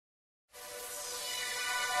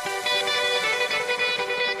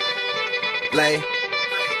Lay.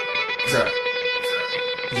 Sir.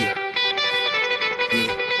 Yeah.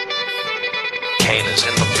 Yeah. Kane is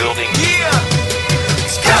in the building. Yeah.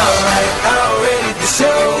 Alright, already the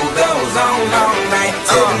show goes on all night.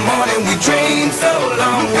 Till the morning we dream so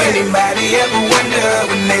long. Anybody ever wonder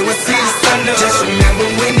when they would see the sun? Just remember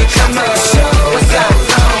when you come to the show. What's up?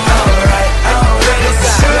 Alright, already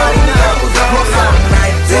the show goes on all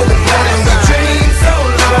night. Till the morning we dream so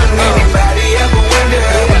long. Anybody ever wonder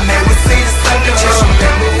when they would see the sun? Just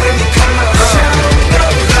remember when you come to the show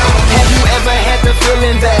goes on. Have you ever had the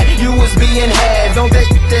feeling that you was being had? Don't that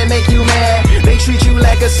shit that make you mad? They treat you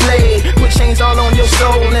like a slave, put chains all on your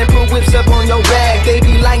soul and put whips up on your back. They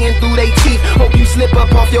be lying through they teeth, hope you slip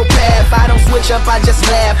up off your path. I don't switch up, I just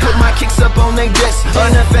laugh, put my kicks up on they wrists,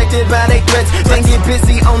 unaffected by they threats. Then get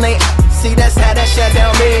busy on they see, that's how that shut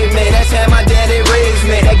down made me. That's how my daddy raised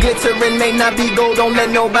me. That glittering may not be gold, don't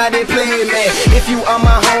let nobody play me. If you are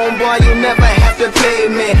my homeboy, you never have to pay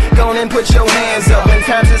me. Go on and put your hands up, when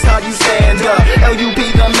times is hard you stand up. LUP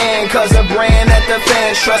the man, cause a brand that the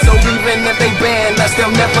fans trust. So even if they ban us,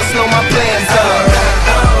 they'll never slow my plans up.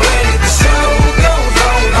 Already the show goes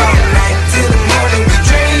on all night. Till the morning we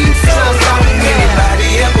dream so long. Anybody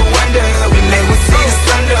ever wonder when they would see the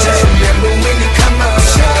sun? Just remember when you come up. The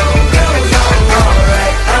show goes on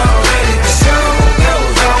alright. Already the show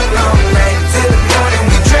goes on all night. Till the morning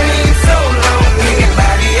we dream so long.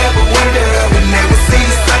 Anybody ever wonder when they would see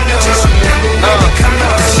the sun? Just remember when you come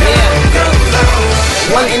up. The show goes on.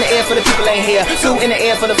 One in the air for the people ain't here, two in the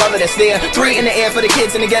air for the father that's there, three in the air for the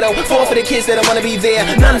kids in the ghetto, four for the kids that don't wanna be there,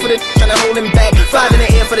 none for the trying to hold them back, five in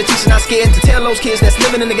the air for the teacher not scared to tell those kids that's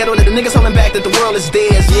living in the ghetto that the niggas holding back that the world is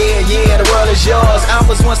theirs. Yeah, the world is yours. I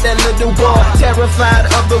was once that little boy,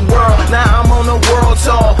 terrified of the world. Now I'm on a world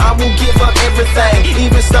tour. I will give up everything,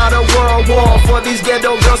 even start a world war for these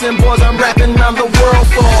ghetto girls and boys. I'm rapping around the world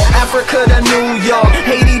for Africa to New York,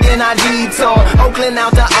 Haiti then I detour, Oakland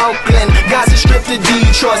out to Auckland, Gaza Strip to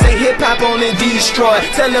Detroit. Say hip hop on and destroy.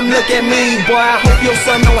 Tell them look at me, boy. I hope your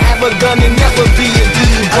son don't have a gun and never be a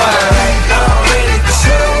D-boy. Already the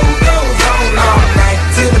show goes on all night.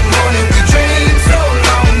 Till the morning we dream so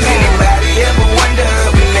long. Anybody ever wonder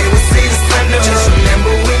when they would see the sun? Just remember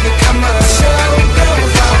when you come up. The show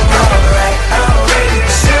goes on alright. Already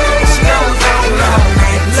the show goes on all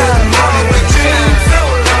night. Till the morning we dream so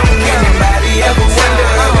long. Anybody ever wonder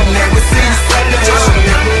when they would see the sun? Just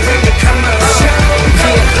remember when you come up. The show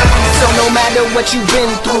goes on. So no matter what you've been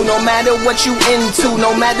through, no matter what you into,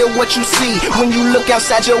 no matter what you see, when you look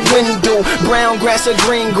outside your window, brown grass or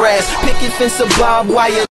green grass, picket fence or barbed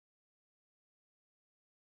wire.